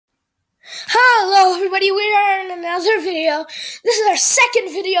everybody, we are in another video. This is our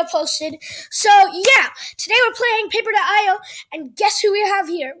second video posted. So yeah, today we're playing Paper.io, and guess who we have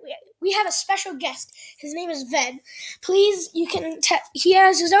here? We have a special guest. His name is Ved. Please, he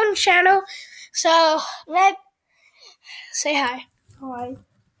has his own channel. So Ved, say hi. Hi.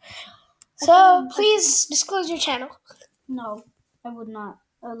 So please disclose your channel. No, I would not.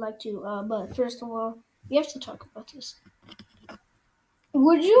 I'd like to, but first of all, we have to talk about this.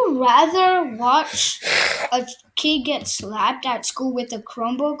 Would you rather watch a kid get slapped at school with a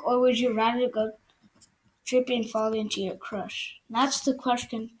Chromebook, or would you rather go tripping and fall into your crush? That's the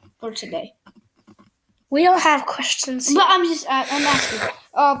question for today. We don't have questions. But I'm asking.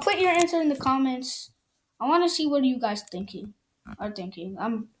 Put your answer in the comments. I want to see what you guys are thinking. I'm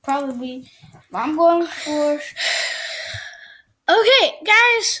going for. Okay,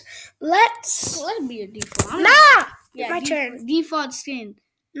 guys, let it be a default. Nah! Yeah, my turn. Default skin.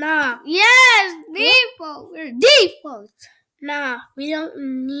 Nah. Yes, default. We're default. Nah, we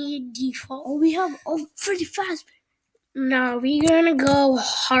don't need default. Oh, we have pretty fast. No, we're gonna go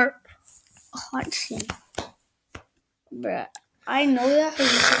heart skin. Bruh, I know that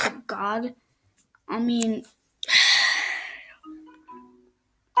because he's like a god. I mean,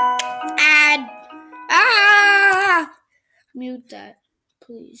 ad. Mute that,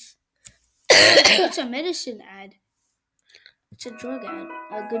 please. It's a medicine ad. It's a drug ad.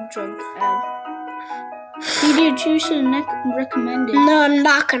 A good drug ad. Pediatrician recommended. No, I'm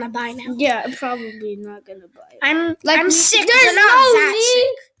not gonna buy now. Yeah, I'm probably not gonna buy it. I'm sick, but not that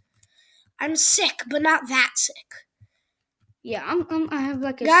sick. I'm sick, but not that sick. Yeah, I have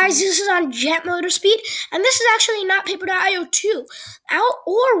like a... Guys, this is on Jet Motor Speed, and this is actually not Paper.io 2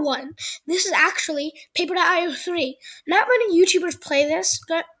 or 1. This is actually Paper.io 3. Not many YouTubers play this,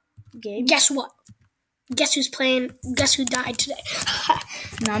 but guess what? Guess who's playing? Guess who died today?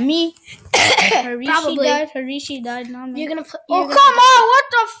 Not me. Harishi died, not me. You're gonna play. Oh, come on! What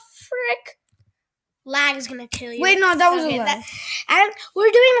the frick? Lag is gonna kill you. Wait, no, that was a lag. And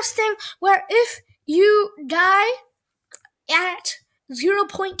we're doing this thing where if you die at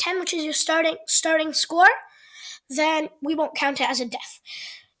 0.10, which is your starting score, then we won't count it as a death.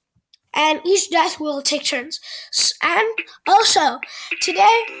 And each death will take turns. And also,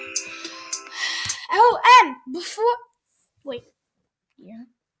 today... Oh, and before... Wait. Yeah.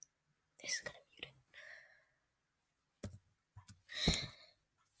 This is gonna mute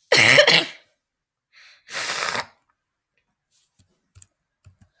it.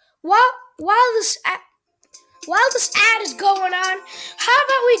 While this ad is going on, how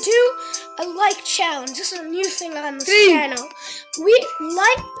about we do a like challenge? This is a new thing on this channel.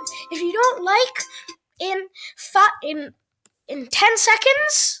 If you don't like in 10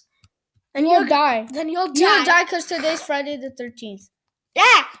 seconds, then you'll die. Then you'll die. You'll die because today's Friday the 13th.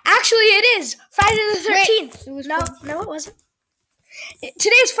 Yeah, actually it is Friday the 13th. Wait, no, it wasn't.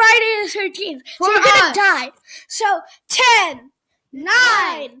 Today's Friday the 13th. So you're gonna die. So 10,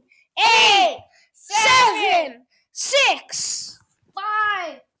 9, 8, 7, 6,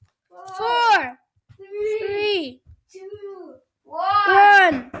 5, 4, 3, 2,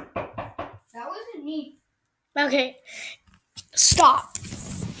 1. That wasn't me. Okay. Stop.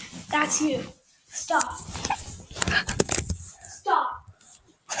 That's you. Stop. Stop.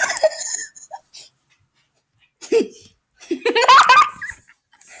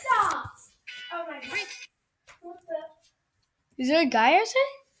 Stop. Oh my God. What the? Is there a guy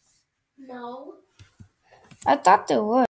outside? No. I thought there was.